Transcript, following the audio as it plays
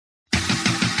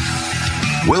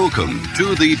Welcome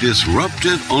to the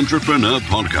Disruptive Entrepreneur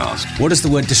Podcast. What does the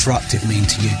word disruptive mean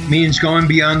to you? It means going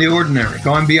beyond the ordinary,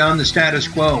 going beyond the status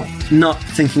quo. Not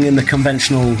thinking in the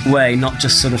conventional way, not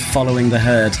just sort of following the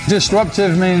herd.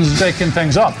 Disruptive means shaking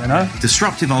things up, you know?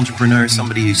 Disruptive entrepreneur is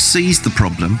somebody who sees the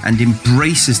problem and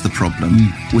embraces the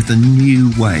problem with a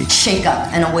new way. Shake up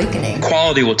and awakening.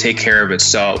 Quality will take care of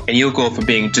itself, and you'll go from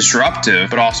being disruptive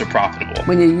but also profitable.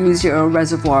 When you use your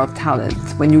reservoir of talent,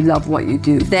 when you love what you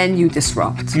do, then you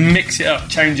disrupt. Mix it up,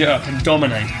 change it up, and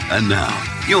dominate. And now,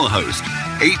 your host,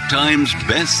 8 times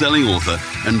best-selling author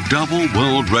and double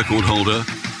world record holder,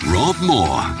 Rob Moore.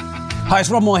 Hi, it's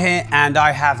Rob Moore here, and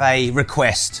I have a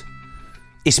request.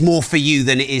 It's more for you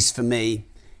than it is for me.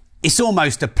 It's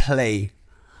almost a plea,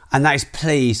 and that is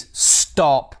please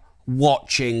stop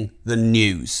watching the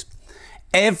news.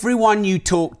 Everyone you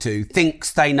talk to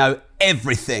thinks they know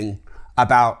everything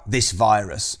about this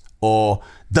virus, or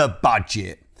the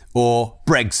budget, or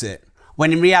Brexit,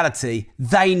 when in reality,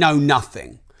 they know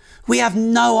nothing. We have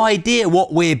no idea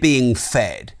what we're being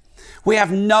fed. We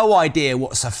have no idea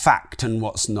what's a fact and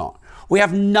what's not. We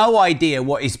have no idea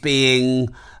what is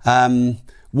being,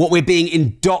 what we're being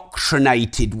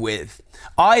indoctrinated with.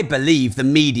 I believe the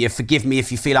media, forgive me if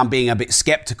you feel I'm being a bit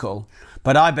skeptical,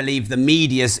 but I believe the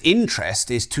media's interest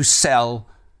is to sell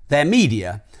their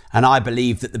media. And I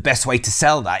believe that the best way to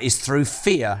sell that is through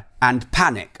fear and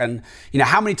panic. And, you know,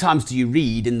 how many times do you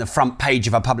read in the front page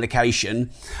of a publication,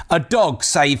 a dog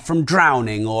saved from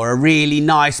drowning, or a really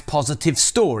nice positive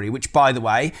story, which, by the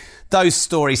way, those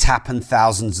stories happen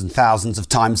thousands and thousands of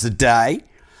times a day.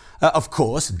 Of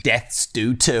course, deaths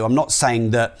do too. I'm not saying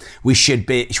that we should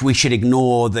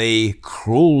ignore the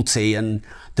cruelty and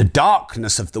the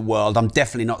darkness of the world. I'm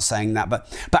definitely not saying that. But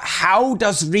how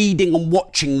does reading and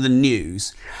watching the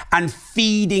news and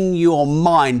feeding your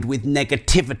mind with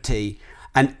negativity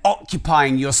and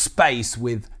occupying your space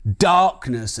with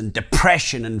darkness and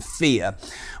depression and fear,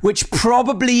 which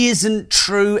probably isn't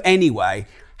true anyway,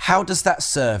 how does that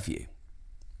serve you?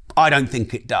 I don't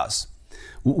think it does.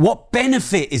 What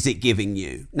benefit is it giving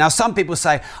you? Now, some people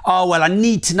say, oh, well, I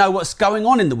need to know what's going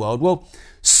on in the world. Well,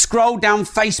 scroll down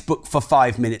Facebook for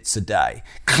 5 minutes a day.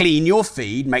 Clean your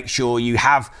feed. Make sure you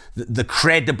have the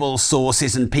credible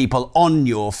sources and people on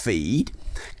your feed.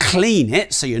 Clean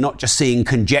it so you're not just seeing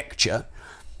conjecture.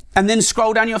 And then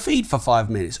scroll down your feed for 5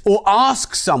 minutes. Or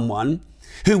ask someone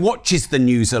who watches the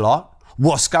news a lot,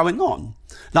 what's going on?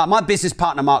 Like my business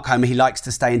partner, Mark Homer, he likes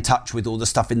to stay in touch with all the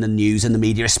stuff in the news and the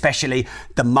media, especially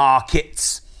the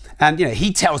markets. And, you know,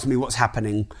 he tells me what's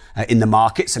happening in the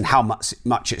markets and how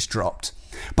much it's dropped.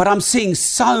 But I'm seeing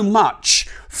so much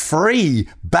free,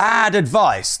 bad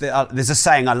advice. There's a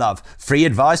saying I love, free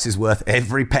advice is worth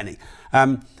every penny.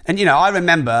 And, you know, I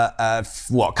remember, a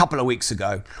couple of weeks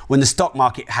ago when the stock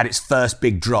market had its first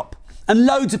big drop. And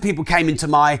loads of people came into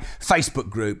my Facebook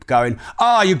group going,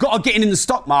 you've got to get in the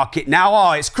stock market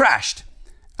now. It's crashed.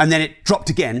 And then it dropped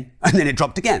again, and then it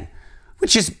dropped again,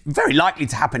 which is very likely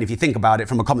to happen if you think about it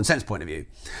from a common sense point of view.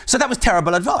 So that was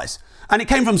terrible advice. And it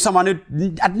came from someone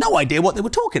who had no idea what they were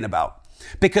talking about,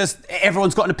 because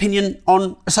everyone's got an opinion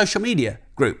on a social media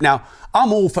group. Now,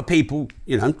 I'm all for people,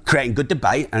 you know, creating good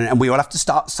debate, and we all have to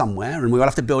start somewhere, and we all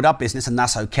have to build our business, and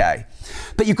that's okay.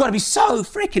 But you've got to be so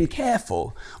freaking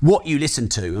careful what you listen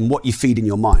to and what you feed in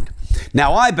your mind.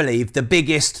 Now, I believe the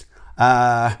biggest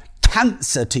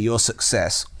cancer to your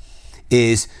success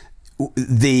is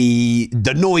the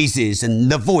noises and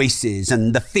the voices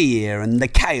and the fear and the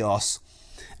chaos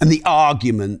and the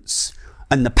arguments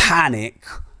and the panic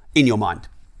in your mind.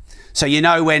 So, you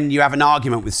know, when you have an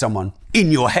argument with someone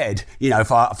in your head, you know,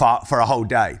 for a whole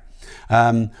day,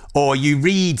 or you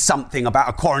read something about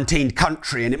a quarantined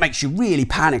country and it makes you really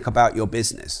panic about your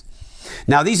business.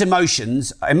 Now, these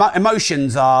emotions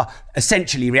are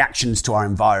essentially reactions to our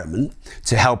environment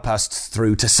to help us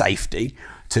through to safety,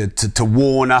 to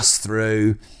warn us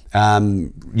through,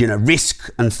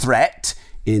 risk and threat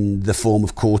in the form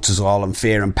of cortisol and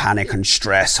fear and panic and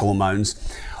stress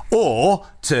hormones, or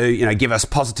to, you know, give us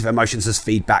positive emotions as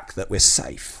feedback that we're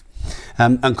safe.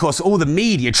 And of course, all the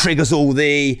media triggers all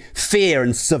the fear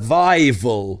and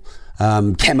survival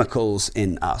chemicals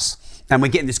in us. And we're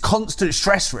getting this constant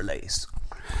stress release.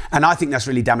 And I think that's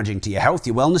really damaging to your health,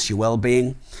 your wellness, your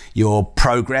well-being, your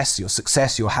progress, your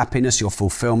success, your happiness, your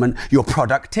fulfillment, your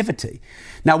productivity.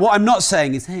 Now, what I'm not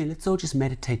saying is, hey, let's all just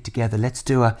meditate together. Let's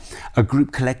do a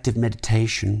group collective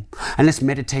meditation. And let's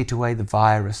meditate away the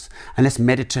virus. And let's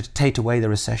meditate away the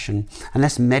recession. And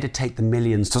let's meditate the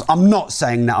millions. So I'm not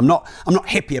saying that. I'm not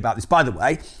hippie about this. By the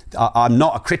way, I'm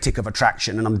not a critic of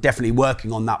attraction, and I'm definitely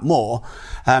working on that more.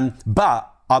 But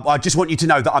I just want you to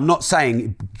know that I'm not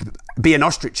saying be an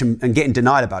ostrich and get in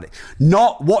denial about it.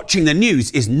 Not watching the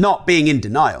news is not being in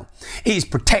denial. It is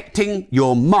protecting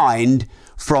your mind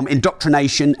from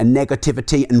indoctrination and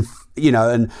negativity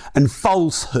and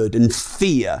falsehood and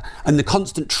fear and the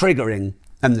constant triggering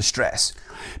and the stress.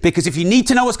 Because if you need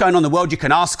to know what's going on in the world, you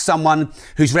can ask someone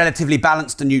who's relatively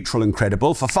balanced and neutral and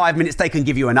credible. For 5 minutes, they can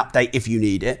give you an update if you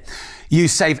need it. You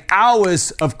save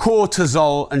hours of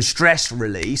cortisol and stress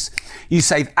release. You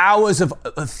save hours of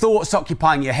thoughts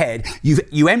occupying your head.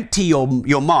 You empty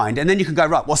your mind, and then you can go,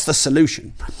 right, what's the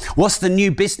solution? What's the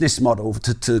new business model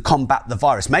to combat the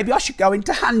virus? Maybe I should go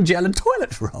into hand gel and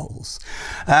toilet rolls.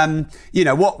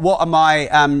 What am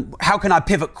I, how can I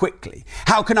pivot quickly?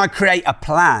 How can I create a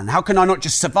plan? How can I not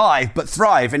just survive, but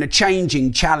thrive in a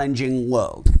changing, challenging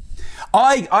world?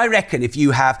 I reckon if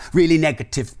you have really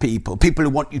negative people who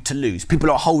want you to lose, people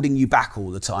who are holding you back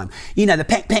all the time, the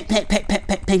peck, what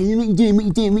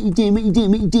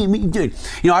you doing?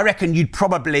 I reckon you'd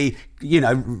probably,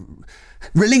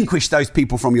 relinquish those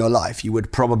people from your life. You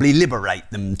would probably liberate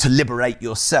them to liberate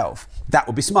yourself. That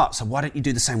would be smart. So why don't you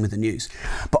do the same with the news?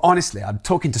 But honestly, I'm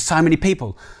talking to so many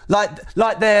people like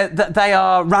they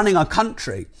are running a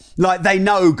country, like they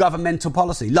know governmental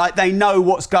policy, like they know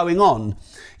what's going on,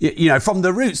 from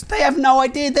the roots. They have no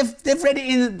idea. They've read it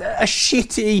in a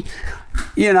shitty,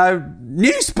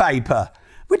 newspaper,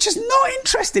 which is not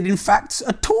interested in facts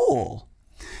at all.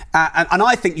 And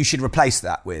I think you should replace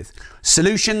that with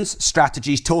solutions,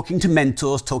 strategies, talking to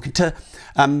mentors, talking to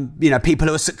people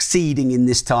who are succeeding in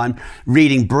this time,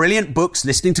 reading brilliant books,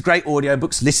 listening to great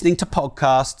audiobooks, listening to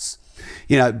podcasts,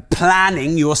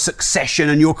 planning your succession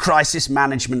and your crisis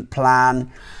management plan,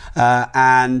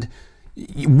 and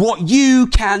what you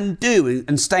can do,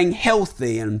 and staying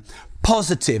healthy and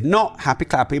positive, not happy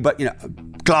clappy, but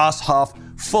glass half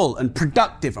full and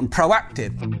productive and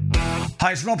proactive.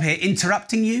 Hi, it's Rob here,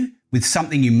 interrupting you with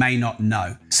something you may not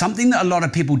know. Something that a lot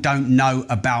of people don't know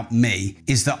about me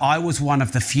is that I was one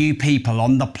of the few people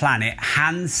on the planet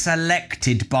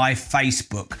hand-selected by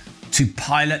Facebook to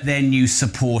pilot their new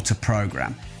supporter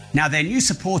program. Now, their new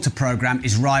supporter program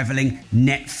is rivaling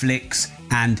Netflix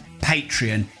and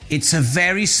Patreon. It's a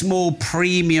very small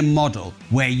premium model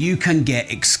where you can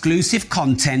get exclusive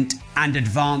content and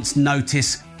advance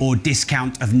notice or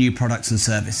discount of new products and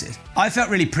services. I felt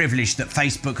really privileged that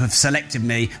Facebook have selected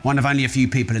me, one of only a few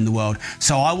people in the world,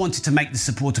 so I wanted to make the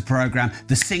supporter program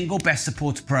the single best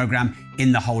supporter program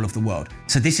in the whole of the world.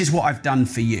 So this is what I've done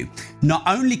for you. Not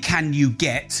only can you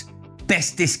get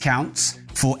best discounts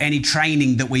for any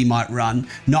training that we might run,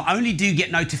 not only do you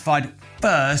get notified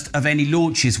first of any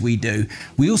launches we do,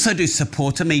 we also do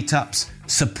supporter meetups,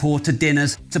 supporter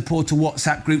dinners, supporter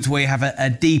WhatsApp groups where you have a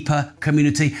deeper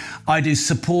community. I do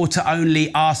supporter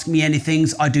only Ask Me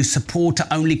Anythings. I do supporter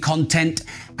only content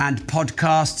and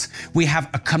podcasts. We have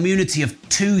a community of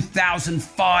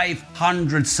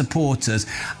 2,500 supporters,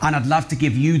 and I'd love to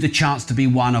give you the chance to be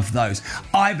one of those.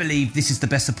 I believe this is the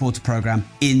best supporter program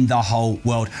in the whole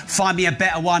world. Find me a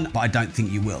better one, but I don't think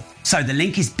you will. So the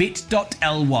link is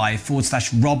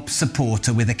bit.ly/Rob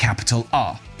Supporter with a capital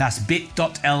R. That's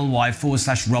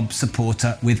bit.ly/Rob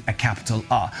Supporter with a capital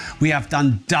R. We have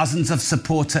done dozens of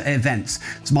supporter events.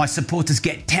 So my supporters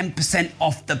get 10%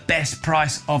 off the best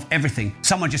price of everything.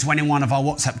 Someone just went in one of our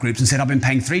WhatsApp groups and said, I've been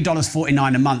paying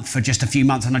 $3.49 a month for just a few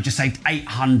months and I just saved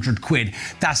 800 quid.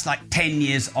 That's like 10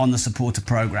 years on the supporter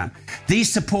program.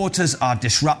 These supporters are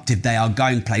disruptive. They are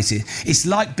going places. It's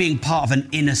like being part of an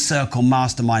inner circle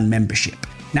mastermind membership.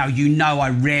 Now, I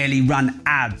rarely run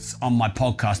ads on my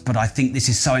podcast, but I think this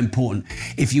is so important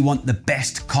if you want the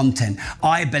best content.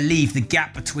 I believe the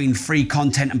gap between free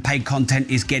content and paid content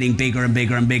is getting bigger and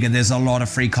bigger and bigger. There's a lot of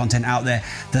free content out there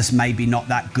that's maybe not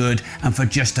that good. And for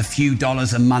just a few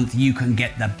dollars a month, you can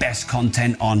get the best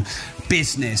content on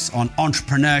business, on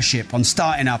entrepreneurship, on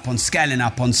starting up, on scaling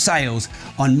up, on sales,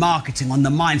 on marketing, on the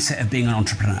mindset of being an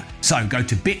entrepreneur. So go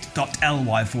to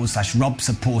bit.ly/Rob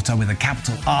Supporter with a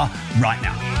capital R right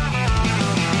now.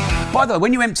 By the way,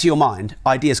 when you empty your mind,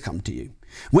 ideas come to you.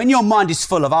 When your mind is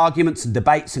full of arguments and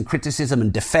debates and criticism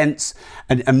and defense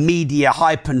and media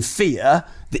hype and fear,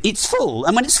 it's full.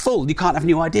 And when it's full, you can't have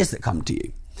new ideas that come to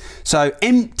you. So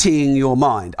emptying your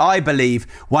mind, I believe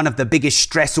one of the biggest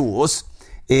stressors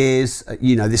is,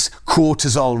 this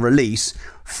cortisol release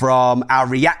from our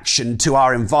reaction to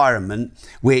our environment,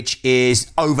 which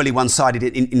is overly one-sided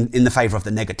in the favour of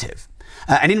the negative.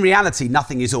 And in reality,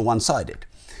 nothing is all one-sided.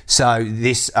 So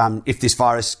this, if this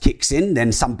virus kicks in,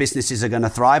 then some businesses are going to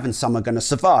thrive and some are going to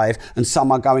survive and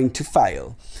some are going to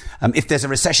fail. If there's a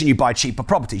recession, you buy cheaper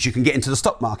properties. You can get into the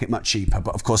stock market much cheaper,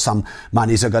 but of course some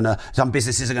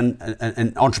businesses are going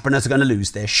and entrepreneurs are going to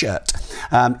lose their shirt.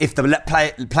 If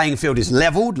the playing field is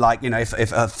leveled, like,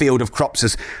 if a field of crops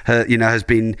is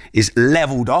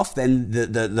leveled off, then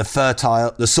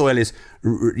the soil is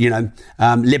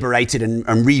liberated and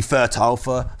refertile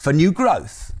for new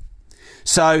growth.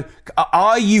 So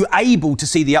are you able to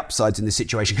see the upsides in this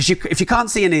situation? Because if you can't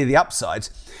see any of the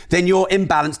upsides, then you're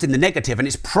imbalanced in the negative, and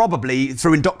it's probably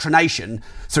through indoctrination,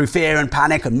 through fear and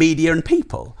panic and media and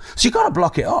people. So you've got to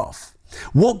block it off.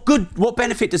 What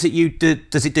benefit does it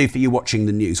do for you watching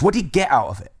the news? What do you get out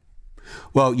of it?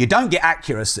 Well, you don't get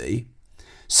accuracy.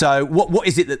 So what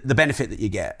is it the benefit that you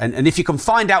get? And if you can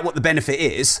find out what the benefit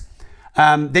is,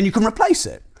 then you can replace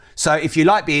it. So if you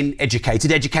like being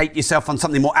educated, educate yourself on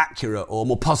something more accurate or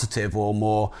more positive or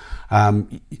more,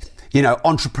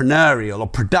 entrepreneurial or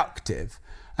productive.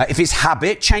 If it's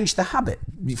habit, change the habit.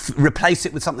 Replace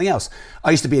it with something else. I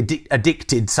used to be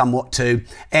addicted somewhat to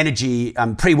energy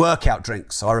pre-workout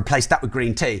drinks, so I replaced that with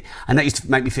green tea, and that used to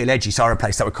make me feel edgy, so I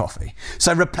replaced that with coffee.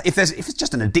 So if it's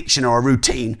just an addiction or a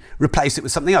routine, replace it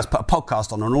with something else. Put a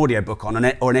podcast on, or an audiobook on,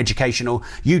 or an educational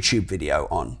YouTube video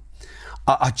on.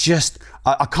 I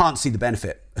can't see the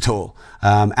benefit at all.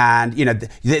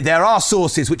 There are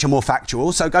sources which are more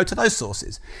factual, so go to those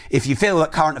sources. If you feel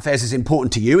that current affairs is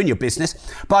important to you and your business,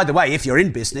 by the way, if you're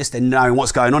in business, then knowing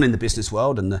what's going on in the business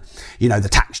world and the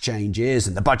tax changes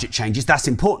and the budget changes, that's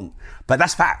important. But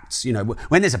that's facts.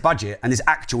 When there's a budget and there's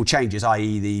actual changes,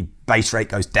 i.e. the base rate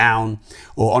goes down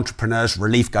or entrepreneurs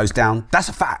relief goes down, that's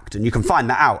a fact, and you can find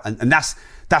that out. And that's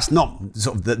not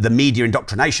sort of the media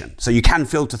indoctrination. So you can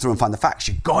filter through and find the facts.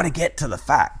 You've got to get to the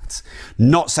facts.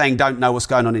 Not saying don't know what's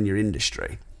going on in your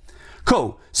industry.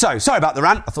 Cool. So, sorry about the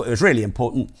rant. I thought it was really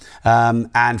important.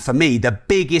 And for me, the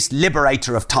biggest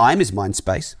liberator of time is mind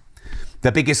space.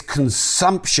 The biggest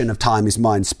consumption of time is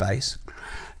mind space.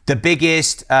 The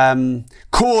biggest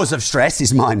cause of stress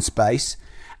is mind space.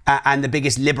 And the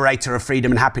biggest liberator of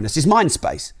freedom and happiness is mind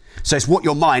space. So it's what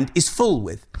your mind is full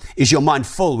with. Is your mind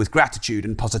full with gratitude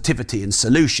and positivity and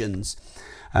solutions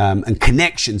and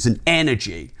connections and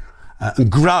energy and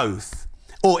growth?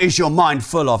 Or is your mind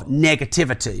full of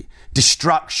negativity,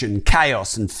 destruction,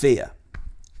 chaos and fear?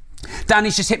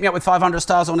 Danny's just hit me up with 500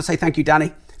 stars. I want to say thank you,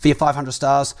 Danny, for your 500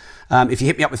 stars. If you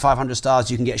hit me up with 500 stars,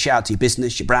 you can get a shout out to your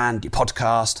business, your brand, your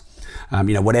podcast,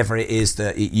 whatever it is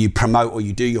that you promote or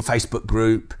you do, your Facebook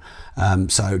group.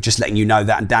 So just letting you know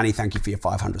that. And Danny, thank you for your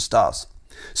 500 stars.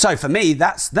 So for me,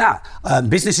 that's that.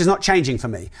 Business is not changing for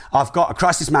me. I've got a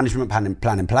crisis management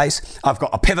plan in place. I've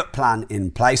got a pivot plan in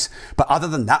place. But other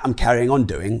than that, I'm carrying on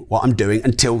doing what I'm doing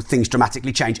until things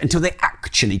dramatically change, until they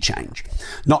actually change.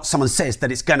 Not someone says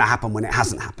that it's going to happen when it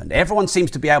hasn't happened. Everyone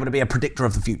seems to be able to be a predictor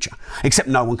of the future, except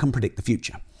no one can predict the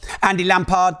future. Andy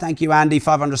Lampard, thank you, Andy,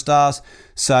 500 stars.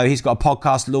 So he's got a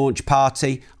podcast launch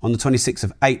party on the 26th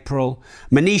of April.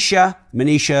 Manisha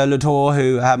Latour,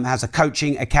 who has a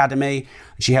coaching academy.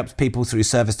 She helps people through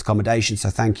serviced accommodation,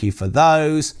 so thank you for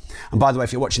those. And by the way,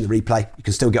 if you're watching the replay, you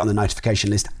can still get on the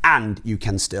notification list and you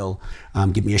can still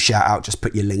give me a shout out. Just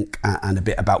put your link and a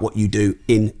bit about what you do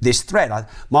in this thread.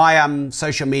 My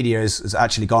social media has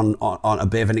actually gone on a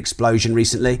bit of an explosion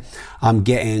recently. I'm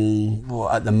getting,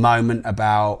 at the moment,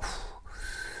 about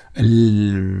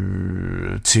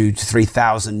 2,000 to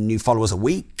 3,000 new followers a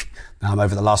week.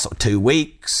 Over the last 2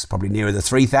 weeks, probably nearer the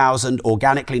 3,000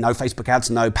 organically, no Facebook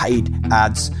ads, no paid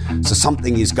ads. So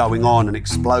something is going on and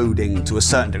exploding to a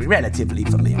certain degree, relatively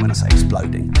for me. When I say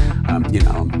exploding, I'm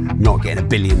not getting 1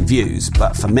 billion views,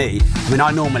 but for me,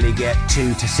 I normally get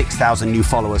 2,000 to 6,000 new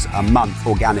followers a month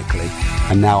organically,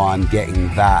 and now I'm getting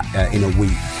that in a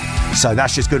week. So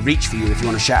that's just good reach for you. If you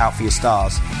want to shout out for your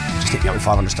stars, just hit me up with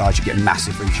 500 stars. You get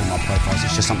massive reach on my profiles.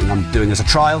 It's just something I'm doing as a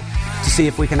trial to see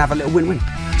if we can have a little win-win.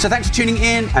 So thanks for tuning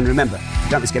in. And remember, you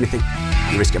don't risk anything,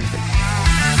 you risk everything.